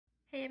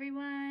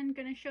everyone,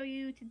 gonna show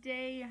you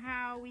today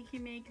how we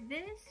can make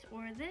this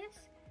or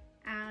this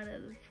out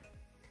of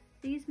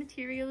these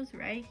materials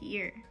right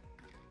here.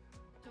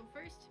 So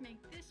first, to make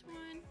this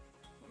one,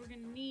 what we're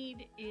gonna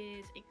need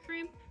is a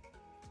crimp,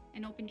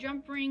 an open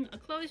jump ring, a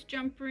closed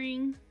jump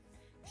ring,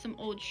 some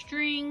old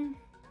string,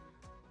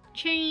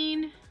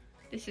 chain,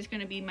 this is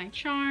gonna be my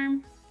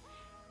charm,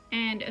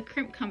 and a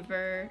crimp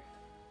cover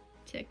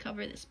to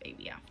cover this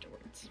baby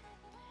afterwards.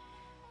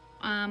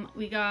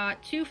 We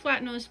got 2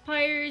 flat nose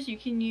pliers. You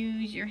can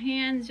use your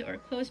hands or a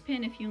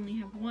clothespin if you only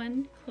have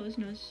 1 closed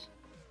nose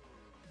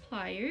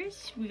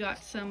pliers. We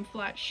got some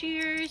flat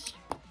shears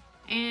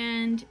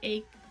and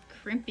a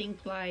crimping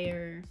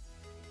plier.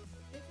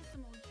 This is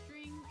some old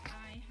string.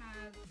 I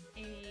have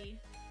a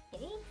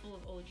bowl full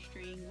of old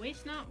string.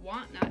 Waste not,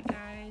 want not,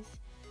 guys.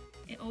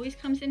 It always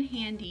comes in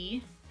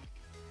handy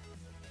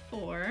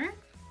for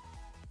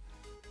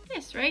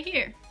this right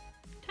here.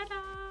 Ta-da!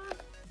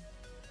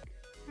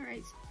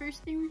 Alright, so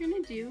first thing we're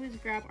going to do is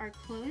grab our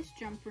closed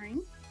jump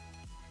ring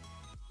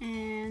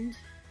and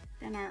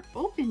then our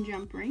open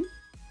jump ring,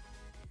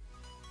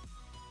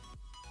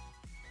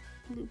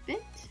 loop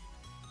it,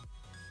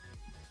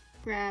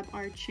 grab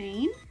our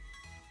chain,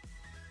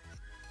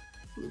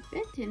 loop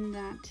it in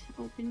that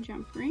open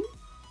jump ring,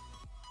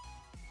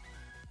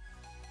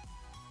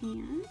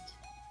 and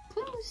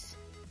close.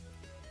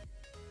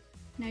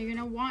 Now you're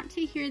going to want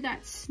to hear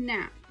that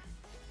snap.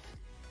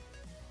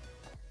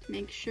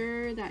 Make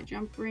sure that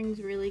jump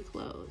ring's really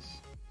close.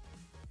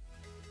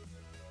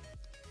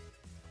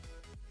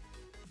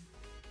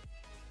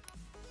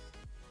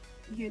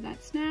 You hear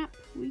that snap?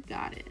 We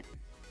got it.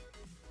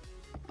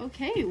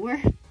 Okay,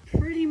 we're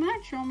pretty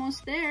much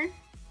almost there.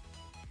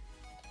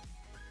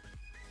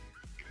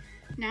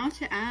 Now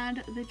to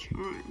add the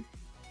charm.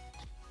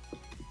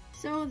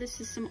 So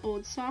this is some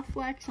old soft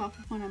flex off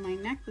of one of my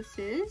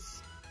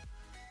necklaces.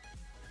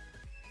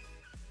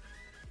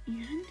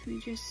 And we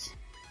just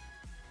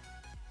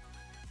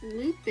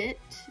loop it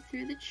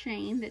through the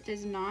chain that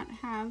does not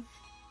have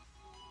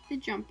the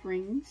jump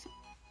rings.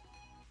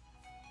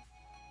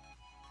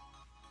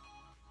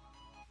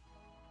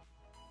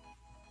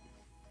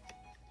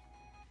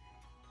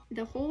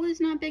 The hole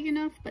is not big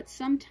enough, but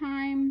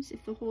sometimes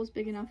if the hole is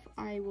big enough,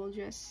 I will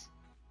just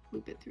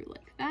loop it through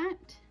like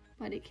that,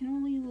 but it can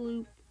only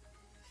loop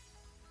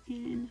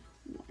in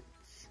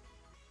once.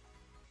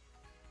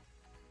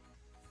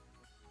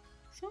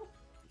 So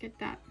get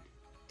that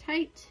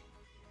tight.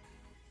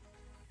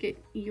 Get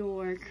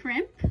your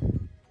crimp,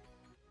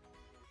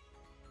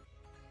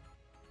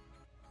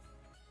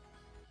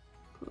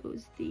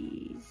 close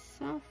these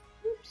soft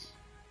loops.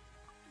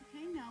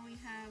 Okay, now we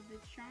have the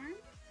charm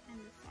and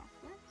the soft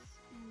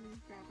flex,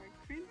 and grab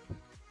our crimp,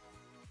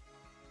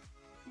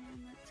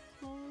 and let's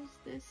close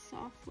this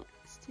soft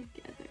flex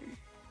together.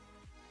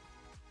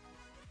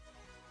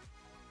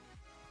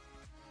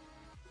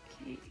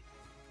 Okay,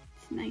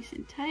 it's nice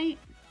and tight.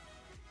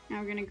 Now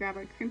we're going to grab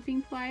our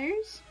crimping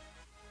pliers.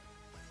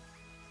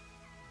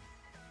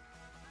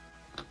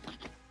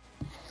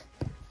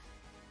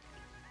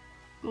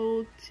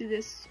 Go to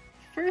this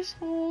first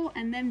hole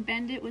and then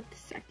bend it with the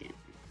second.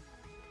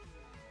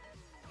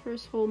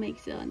 First hole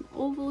makes it an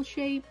oval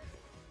shape.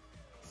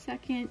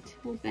 Second,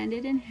 we'll bend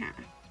it in half.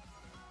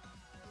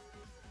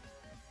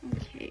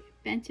 Okay,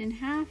 bent in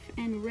half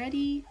and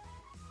ready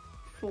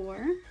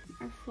for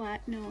our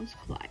flat nose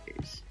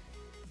pliers.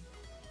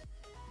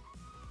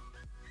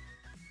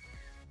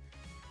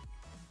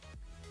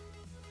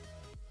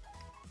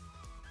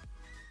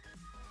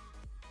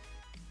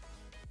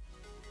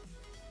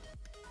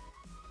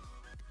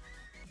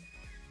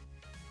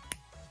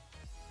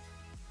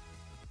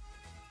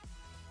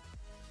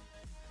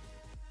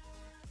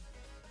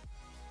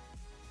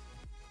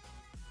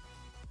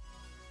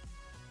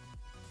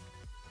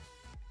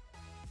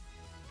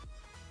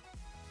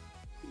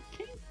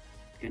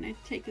 Gonna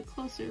take a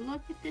closer look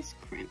at this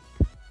crimp.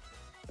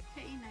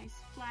 Okay, nice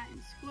flat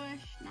and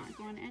squish, not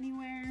going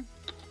anywhere.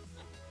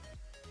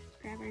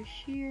 Grab our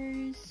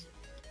shears.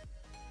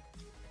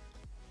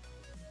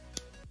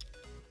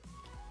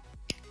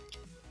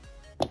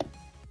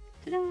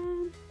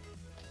 Ta-da!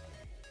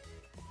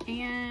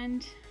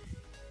 And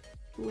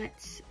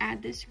let's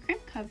add this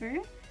crimp cover.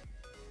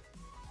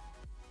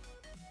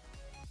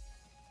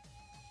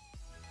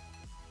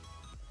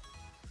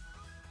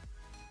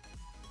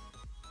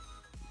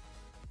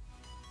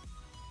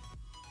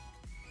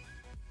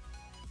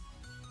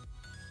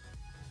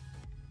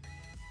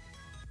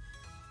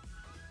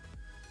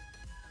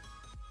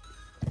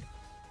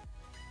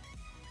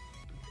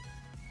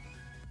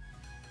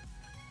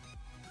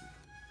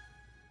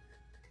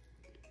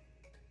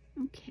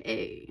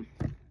 Okay,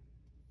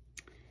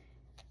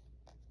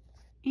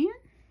 and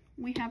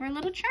we have our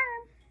little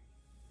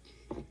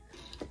charm.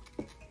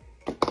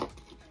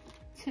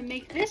 To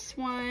make this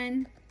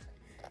one,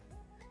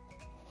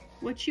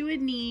 what you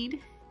would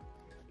need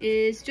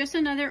is just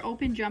another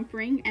open jump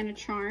ring and a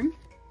charm.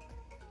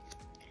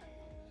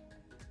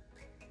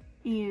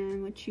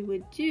 And what you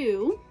would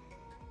do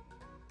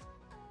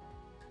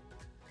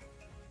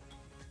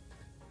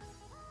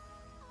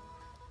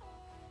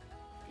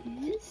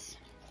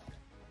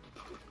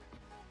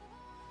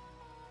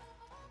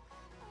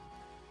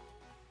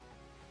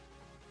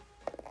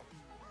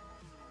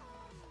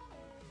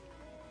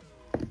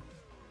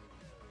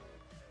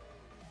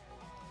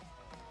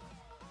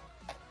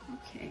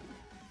Okay.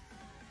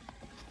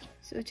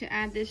 So to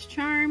add this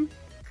charm,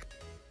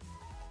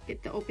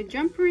 get the open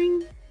jump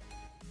ring,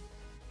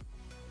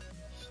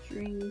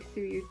 string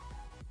through your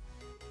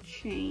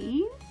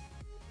chain,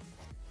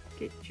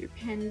 get your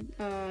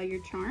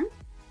your charm,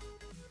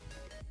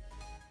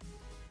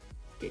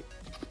 get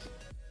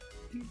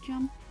your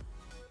jump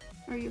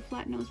or your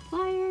flat nose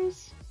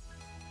pliers,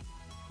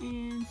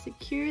 and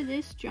secure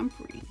this jump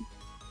ring.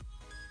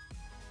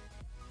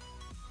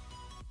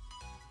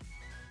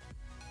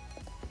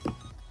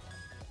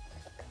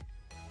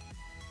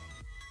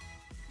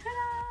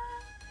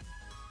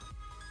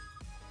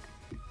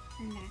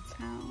 And that's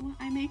how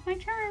I make my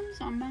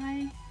charms on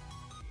my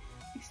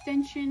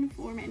extension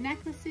for my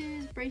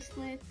necklaces,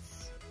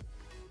 bracelets,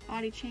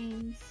 body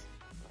chains.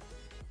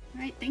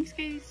 Alright, thanks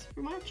guys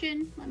for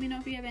watching. Let me know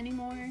if you have any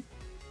more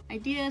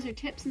ideas or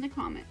tips in the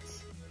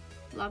comments.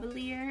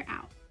 Lavaleer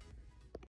out.